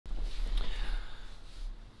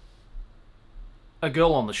A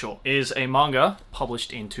Girl on the Shore is a manga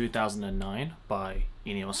published in 2009 by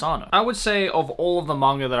Inio Asano. I would say of all of the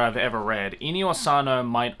manga that I've ever read, Inio Asano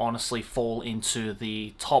might honestly fall into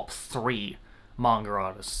the top 3 manga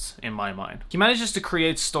artists in my mind. He manages to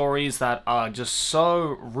create stories that are just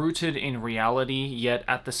so rooted in reality, yet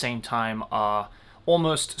at the same time are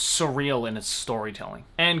almost surreal in its storytelling.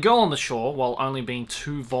 And Girl on the Shore, while only being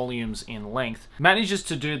 2 volumes in length, manages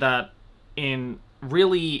to do that in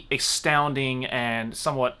really astounding and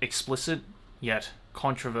somewhat explicit, yet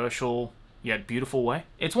controversial, yet beautiful way.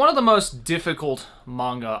 It's one of the most difficult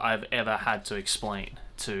manga I've ever had to explain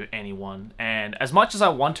to anyone, and as much as I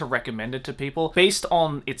want to recommend it to people, based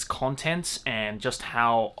on its contents and just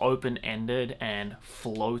how open-ended and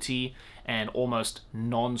floaty and almost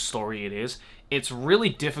non-story it is, it's really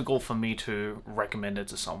difficult for me to recommend it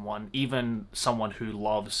to someone, even someone who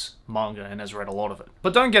loves manga and has read a lot of it.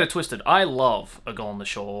 But don't get it twisted, I love A Girl on the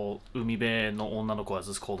Shore, Umibe no Onnanoko as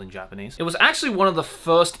it's called in Japanese. It was actually one of the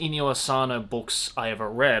first Inio Asano books I ever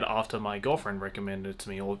read after my girlfriend recommended it to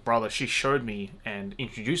me, or rather she showed me and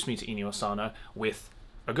introduced me to Inio Asano with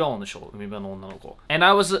A Girl on the Shore, Umibe no Onnanoko. And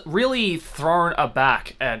I was really thrown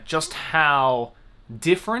aback at just how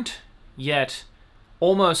different, yet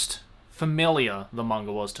almost familiar the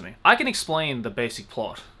manga was to me. I can explain the basic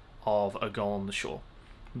plot of A Girl on the Shore,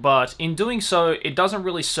 but in doing so, it doesn't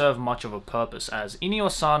really serve much of a purpose, as Inio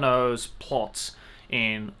Asano's plots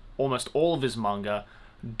in almost all of his manga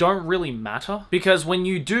don't really matter, because when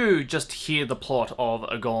you do just hear the plot of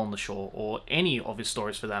A Girl on the Shore, or any of his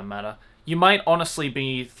stories for that matter, you might honestly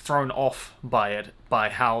be thrown off by it, by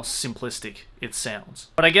how simplistic it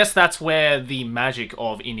sounds. But I guess that's where the magic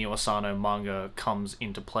of Inio Asano manga comes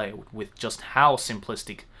into play, with just how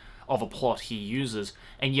simplistic of a plot he uses,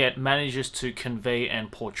 and yet manages to convey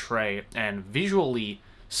and portray and visually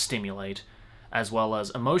stimulate, as well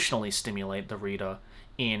as emotionally stimulate the reader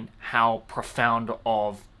in how profound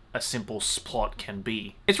of a simple plot can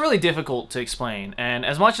be. It's really difficult to explain, and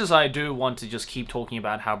as much as I do want to just keep talking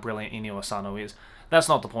about how brilliant Inio Asano is, that's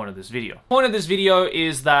not the point of this video. The point of this video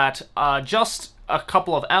is that just a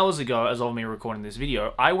couple of hours ago, as of me recording this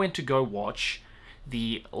video, I went to go watch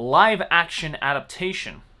the live-action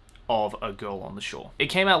adaptation of A Girl on the Shore. It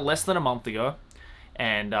came out less than a month ago,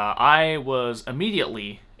 and I was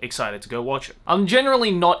immediately excited to go watch it. I'm generally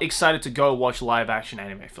not excited to go watch live-action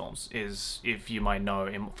anime films, if you might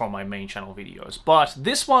know from my main channel videos. But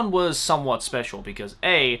this one was somewhat special because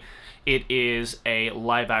A, it is a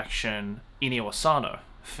live-action Inio Asano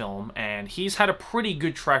film, and he's had a pretty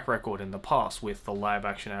good track record in the past with the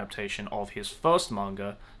live-action adaptation of his first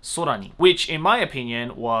manga, Sorani, which in my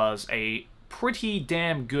opinion was a pretty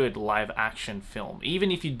damn good live-action film,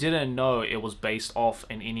 even if you didn't know it was based off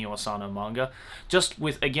an Inio Asano manga. Just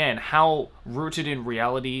with, again, how rooted in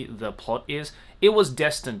reality the plot is, it was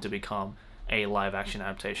destined to become a live-action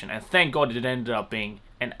adaptation, and thank God it ended up being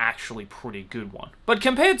an actually pretty good one. But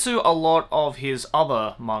compared to a lot of his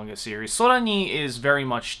other manga series, Sorani is very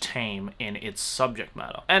much tame in its subject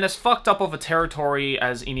matter. And as fucked up of a territory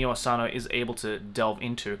as Inio Asano is able to delve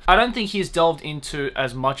into, I don't think he's delved into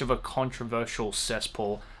as much of a controversial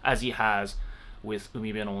cesspool as he has with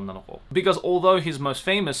Umibe no Onnanoko. Because although his most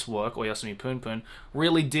famous work, Oyasumi Punpun,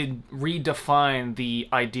 really did redefine the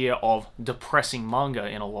idea of depressing manga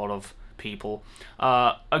in a lot of people,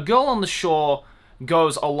 A Girl on the Shore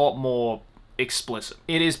goes a lot more explicit.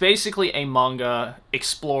 It is basically a manga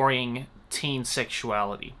exploring teen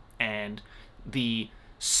sexuality and the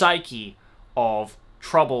psyche of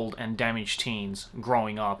troubled and damaged teens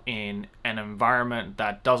growing up in an environment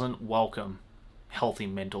that doesn't welcome healthy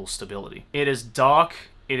mental stability. It is dark,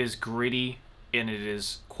 it is gritty, and it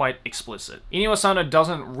is quite explicit. Inio Asano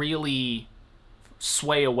doesn't really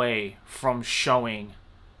sway away from showing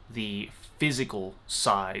the physical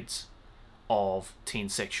sides of teen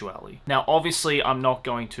sexuality. Now, obviously, I'm not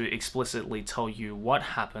going to explicitly tell you what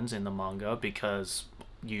happens in the manga because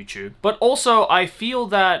YouTube, but also I feel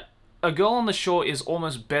that A Girl on the Shore is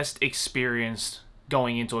almost best experienced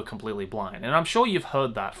going into it completely blind. And I'm sure you've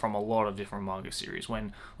heard that from a lot of different manga series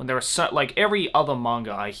when there are like every other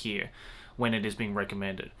manga I hear when it is being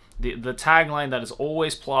recommended. The tagline that is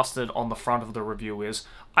always plastered on the front of the review is,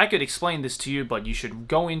 I could explain this to you, but you should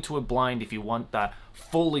go into it blind if you want that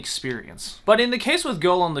full experience. But in the case with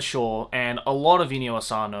Girl on the Shore, and a lot of Inio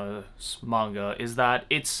Asano's manga, is that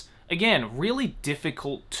it's, again, really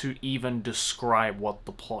difficult to even describe what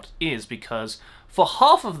the plot is, because for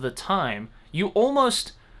half of the time, you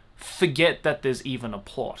almost forget that there's even a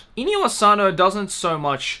plot. Inio Asano doesn't so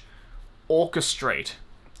much orchestrate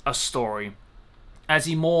a story as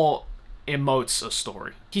he more emotes a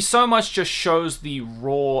story. He so much just shows the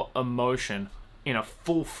raw emotion in a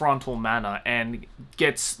full frontal manner and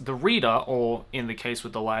gets the reader, or in the case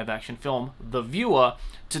with the live action film, the viewer,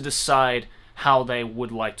 to decide how they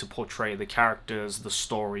would like to portray the characters, the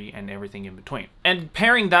story, and everything in between. And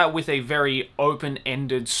pairing that with a very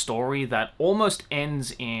open-ended story that almost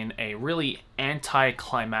ends in a really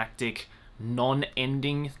anticlimactic,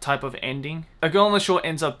 non-ending type of ending, A Girl on the Shore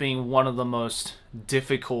ends up being one of the most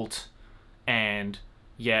difficult and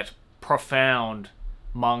yet profound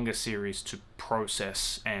manga series to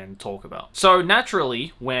process and talk about. So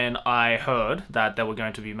naturally, when I heard that they were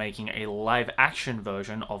going to be making a live action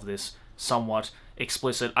version of this somewhat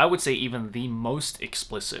explicit, I would say even the most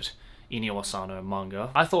explicit Inio Asano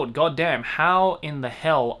manga, I thought, goddamn, how in the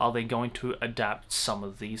hell are they going to adapt some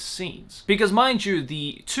of these scenes? Because mind you,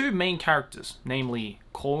 the two main characters, namely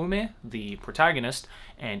Koume, the protagonist,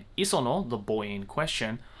 and Isono, the boy in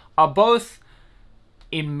question, are both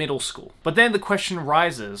in middle school. But then the question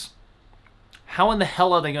rises, how in the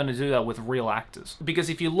hell are they going to do that with real actors? Because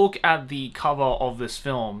if you look at the cover of this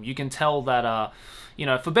film, you can tell that, you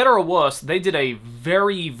know, for better or worse, they did a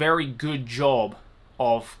very, very good job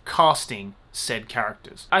of casting said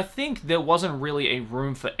characters. I think there wasn't really a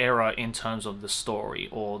room for error in terms of the story,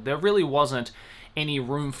 or there really wasn't any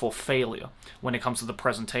room for failure when it comes to the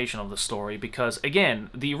presentation of the story, because again,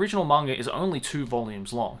 the original manga is only 2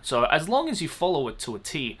 volumes long, so as long as you follow it to a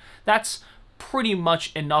T, that's pretty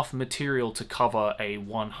much enough material to cover a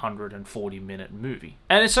 140-minute movie.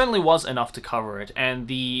 And it certainly was enough to cover it, and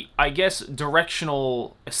the, I guess,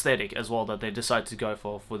 directional aesthetic as well that they decided to go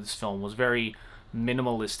for this film was very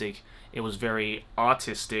minimalistic, it was very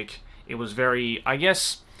artistic, it was very, I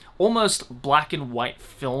guess, almost black and white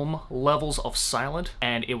film levels of silent,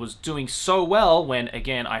 and it was doing so well when,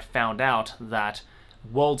 again, I found out that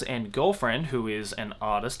World's End Girlfriend, who is an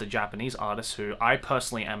artist, a Japanese artist who I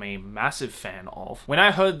personally am a massive fan of, when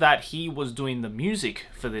I heard that he was doing the music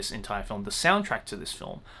for this entire film, the soundtrack to this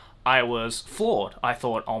film, I was floored. I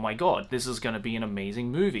thought, oh my god, this is going to be an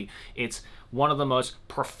amazing movie. It's one of the most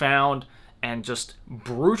profound and just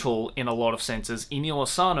brutal, in a lot of senses, Inio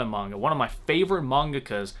Asano manga. One of my favorite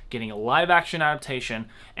mangakas getting a live-action adaptation,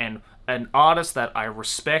 and an artist that I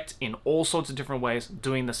respect in all sorts of different ways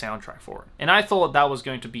doing the soundtrack for it. And I thought that was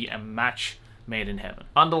going to be a match made in heaven.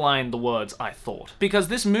 Underline the words "I thought." Because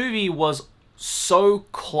this movie was so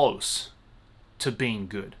close to being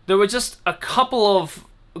good. There were just a couple of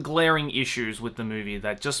glaring issues with the movie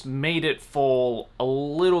that just made it fall a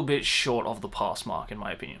little bit short of the pass mark, in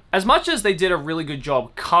my opinion. As much as they did a really good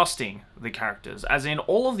job casting the characters, as in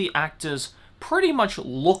all of the actors pretty much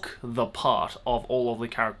look the part of all of the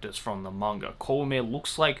characters from the manga. Koume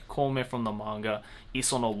looks like Koume from the manga,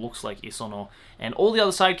 Isono looks like Isono, and all the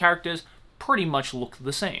other side characters pretty much look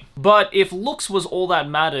the same. But if looks was all that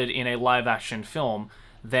mattered in a live-action film,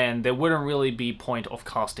 then there wouldn't really be point of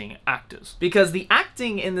casting actors. Because the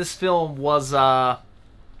acting in this film was, not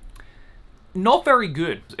very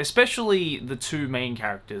good. Especially the two main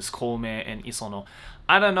characters, Koume and Isono.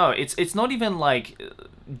 I don't know, it's not even like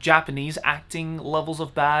Japanese acting levels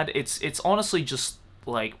of bad, it's honestly just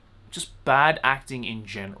like, just bad acting in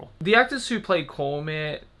general. The actors who played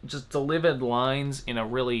Koume just delivered lines in a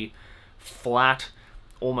really flat,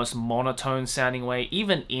 almost monotone sounding way,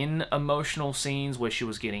 even in emotional scenes where she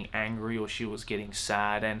was getting angry or she was getting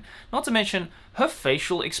sad, and not to mention her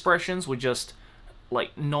facial expressions were just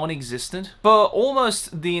like non-existent for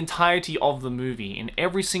almost the entirety of the movie. In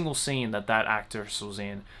every single scene that actress was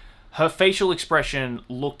in, her facial expression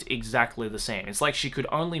looked exactly the same. It's like she could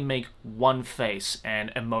only make one face and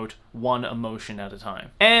emote one emotion at a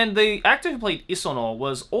time. And the actor who played Isono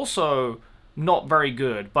was also not very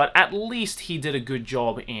good, but at least he did a good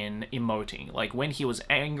job in emoting. Like, when he was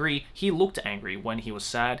angry, he looked angry. When he was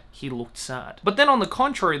sad, he looked sad. But then on the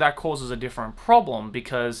contrary, that causes a different problem,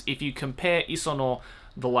 because if you compare Isono,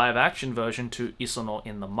 the live-action version, to Isono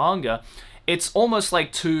in the manga, it's almost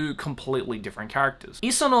like two completely different characters.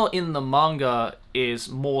 Isono in the manga is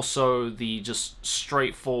more so the just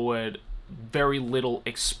straightforward, very little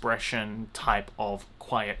expression type of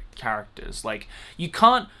quiet characters. Like, you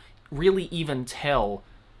can't really even tell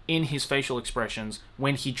in his facial expressions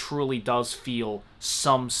when he truly does feel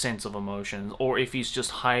some sense of emotion, or if he's just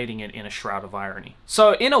hiding it in a shroud of irony.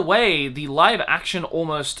 So in a way, the live action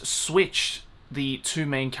almost switched the two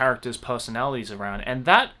main characters' personalities around, and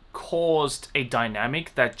that caused a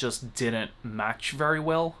dynamic that just didn't match very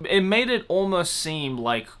well. It made it almost seem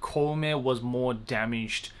like Koume was more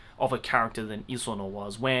damaged of a character than Isono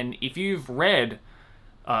was, when if you've read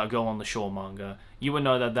Girl on the Shore manga, you would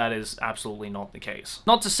know that that is absolutely not the case.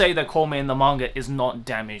 Not to say that Koume in the manga is not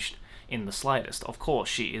damaged in the slightest. Of course,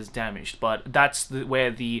 she is damaged, but that's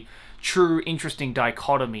where the true interesting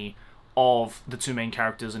dichotomy of the two main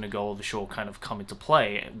characters in A Girl on the Shore kind of come into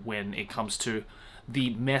play when it comes to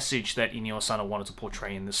the message that Inio Asano wanted to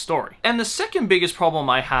portray in this story. And the second biggest problem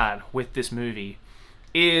I had with this movie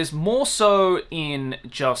is more so in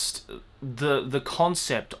just the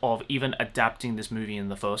concept of even adapting this movie in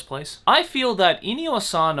the first place. I feel that Inio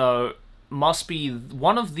Asano must be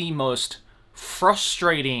one of the most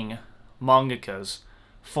frustrating mangakas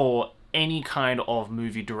for any kind of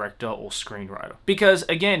movie director or screenwriter. Because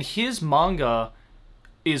again, his manga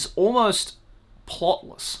is almost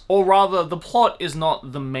plotless. Or rather, the plot is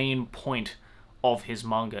not the main point of his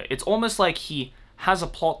manga. It's almost like he has a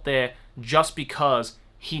plot there just because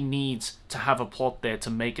he needs to have a plot there to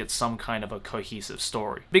make it some kind of a cohesive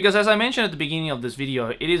story. Because as I mentioned at the beginning of this video,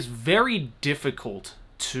 it is very difficult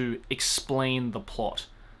to explain the plot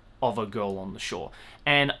of A Girl on the Shore.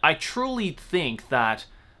 And I truly think that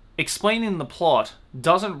explaining the plot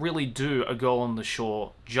doesn't really do A Girl on the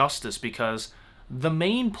Shore justice, because the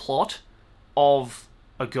main plot of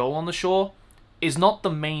A Girl on the Shore is not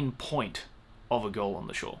the main point of A Girl on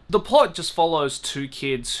the Shore. The plot just follows two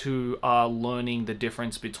kids who are learning the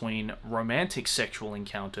difference between romantic sexual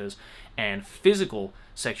encounters and physical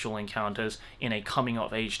sexual encounters in a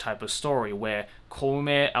coming-of-age type of story, where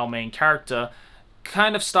Koume, our main character,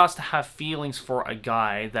 kind of starts to have feelings for a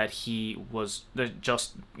guy that he was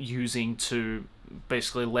just using to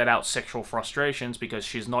basically let out sexual frustrations because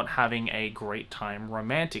she's not having a great time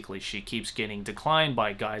romantically. She keeps getting declined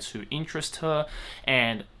by guys who interest her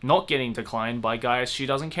and not getting declined by guys she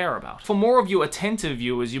doesn't care about. For more of you attentive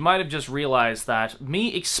viewers, you might have just realized that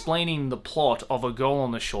me explaining the plot of A Girl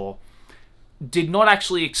on the Shore did not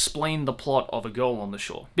actually explain the plot of A Girl on the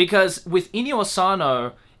Shore. Because with Inio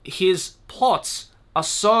Asano, his plots are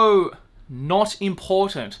so not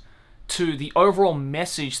important to the overall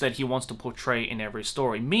message that he wants to portray in every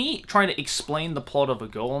story. Me trying to explain the plot of A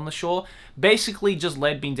Girl on the Shore basically just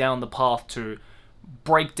led me down the path to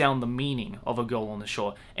break down the meaning of A Girl on the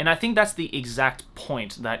Shore. And I think that's the exact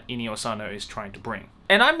point that Inio Asano is trying to bring.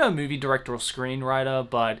 And I'm no movie director or screenwriter,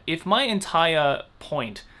 but if my entire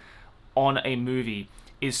point on a movie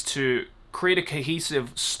is to create a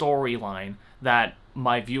cohesive storyline that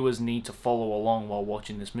my viewers need to follow along while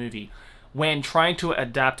watching this movie, when trying to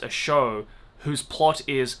adapt a show whose plot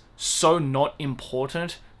is so not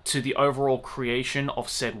important to the overall creation of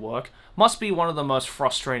said work, must be one of the most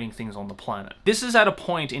frustrating things on the planet. This is at a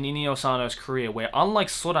point in Inio Asano's career where, unlike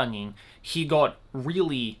Soranin, he got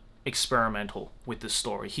really experimental with this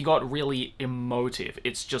story. He got really emotive.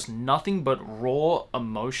 It's just nothing but raw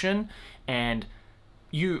emotion, and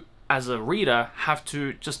you, as a reader, have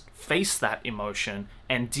to just face that emotion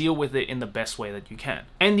and deal with it in the best way that you can.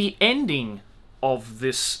 And the ending of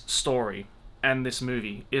this story and this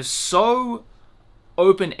movie is so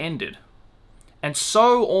open-ended and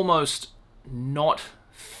so almost not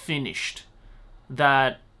finished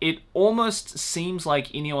that it almost seems like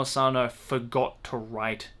Inio Asano forgot to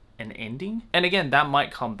write an ending. And again, that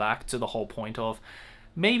might come back to the whole point of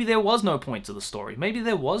maybe there was no point to the story. Maybe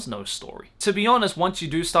there was no story. To be honest, once you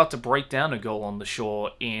do start to break down A Girl on the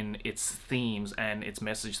Shore in its themes and its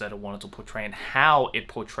message that it wanted to portray and how it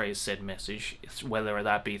portrays said message, whether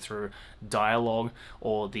that be through dialogue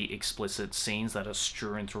or the explicit scenes that are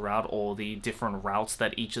strewn throughout, or the different routes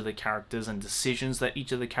that each of the characters and decisions that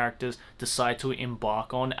each of the characters decide to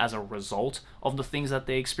embark on as a result of the things that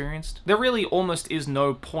they experienced, there really almost is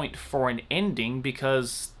no point for an ending,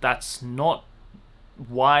 because that's not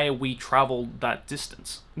why we traveled that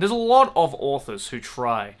distance. There's a lot of authors who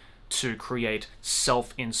try to create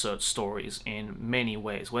self-insert stories in many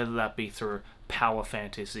ways, whether that be through power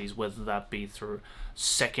fantasies, whether that be through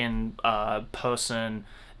second person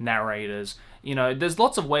narrators. You know, there's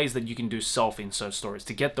lots of ways that you can do self-insert stories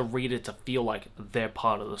to get the reader to feel like they're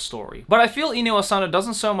part of the story. But I feel Inio Asano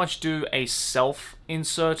doesn't so much do a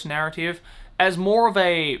self-insert narrative as more of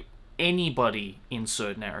a anybody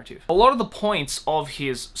insert narrative. A lot of the points of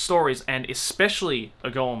his stories, and especially A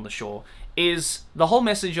Girl on the Shore, is the whole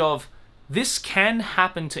message of this can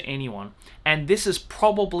happen to anyone, and this has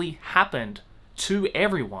probably happened to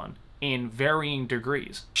everyone in varying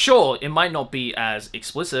degrees. Sure, it might not be as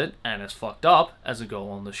explicit and as fucked up as A Girl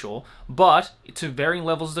on the Shore, but to varying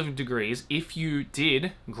levels of degrees, if you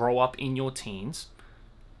did grow up in your teens,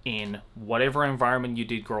 in whatever environment you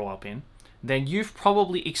did grow up in, then you've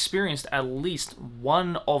probably experienced at least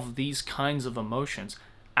one of these kinds of emotions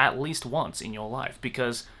at least once in your life,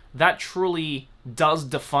 because that truly does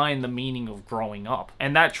define the meaning of growing up.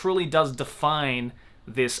 And that truly does define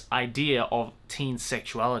this idea of teen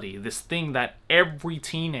sexuality, this thing that every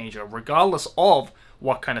teenager, regardless of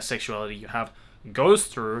what kind of sexuality you have, goes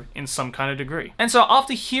through in some kind of degree. And so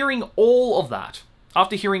after hearing all of that,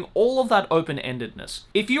 open-endedness,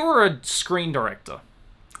 if you were a screen director,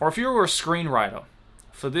 or if you were a screenwriter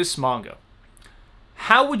for this manga,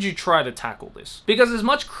 how would you try to tackle this? Because as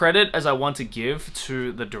much credit as I want to give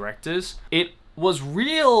to the directors, it was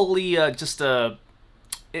really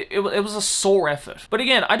it was a sore effort. But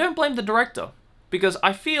again, I don't blame the director, because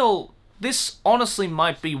I feel this honestly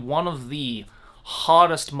might be one of the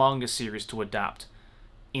hardest manga series to adapt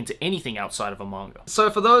into anything outside of a manga. So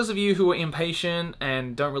for those of you who are impatient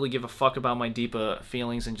and don't really give a fuck about my deeper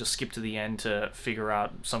feelings and just skip to the end to figure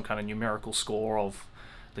out some kind of numerical score of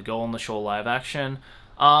the Girl on the Shore live action,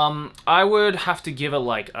 I would have to give it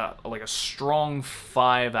like a strong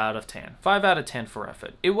 5 out of 10. 5 out of 10 for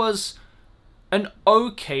effort. It was an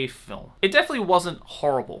okay film. It definitely wasn't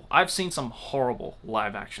horrible. I've seen some horrible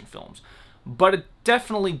live action films, but it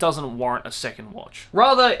definitely doesn't warrant a second watch.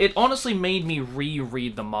 Rather, it honestly made me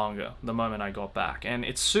reread the manga the moment I got back, and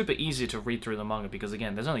it's super easy to read through the manga because,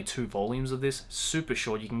 again, there's only 2 volumes of this, super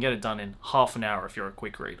short. You can get it done in half an hour if you're a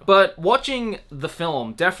quick reader. But watching the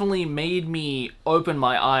film definitely made me open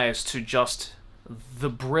my eyes to just the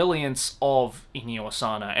brilliance of Inio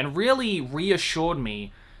Asano, and really reassured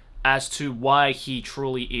me as to why he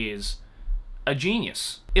truly is a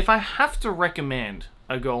genius. If I have to recommend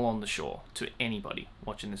A Girl on the Shore to anybody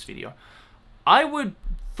watching this video, I would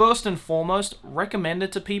first and foremost recommend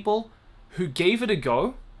it to people who gave it a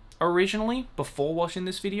go originally before watching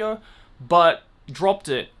this video, but dropped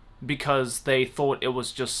it because they thought it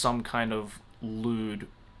was just some kind of lewd,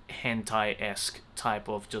 hentai-esque type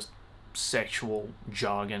of just sexual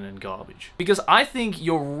jargon and garbage. Because I think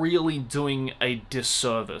you're really doing a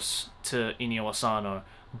disservice to Inio Asano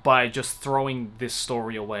by just throwing this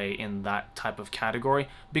story away in that type of category,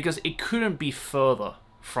 because it couldn't be further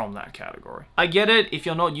from that category. I get it, if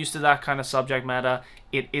you're not used to that kind of subject matter,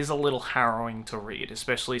 it is a little harrowing to read,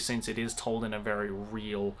 especially since it is told in a very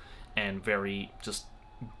real and very just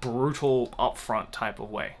brutal, upfront type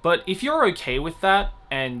of way. But if you're okay with that,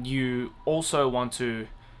 and you also want to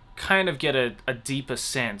kind of get a deeper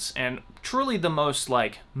sense, and truly the most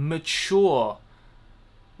like mature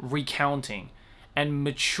recounting and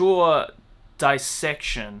mature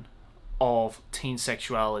dissection of teen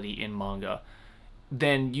sexuality in manga,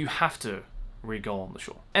 then you have to read Girl on the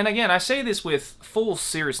Shore. And again, I say this with full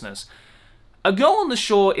seriousness. A Girl on the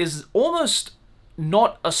Shore is almost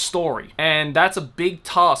not a story, and that's a big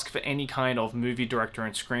task for any kind of movie director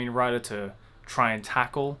and screenwriter to try and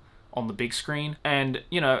tackle on the big screen. And,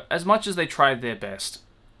 you know, as much as they tried their best,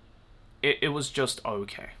 it was just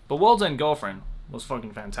okay. But World's End Girlfriend was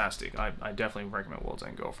fucking fantastic. I definitely recommend World's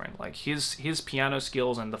End Girlfriend. Like, his piano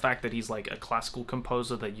skills and the fact that he's like a classical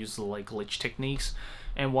composer that uses like glitch techniques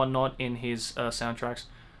and whatnot in his soundtracks,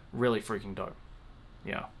 really freaking dope.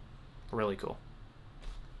 Yeah, really cool.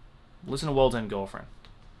 Listen to World's End Girlfriend.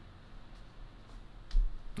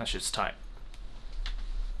 That shit's tight.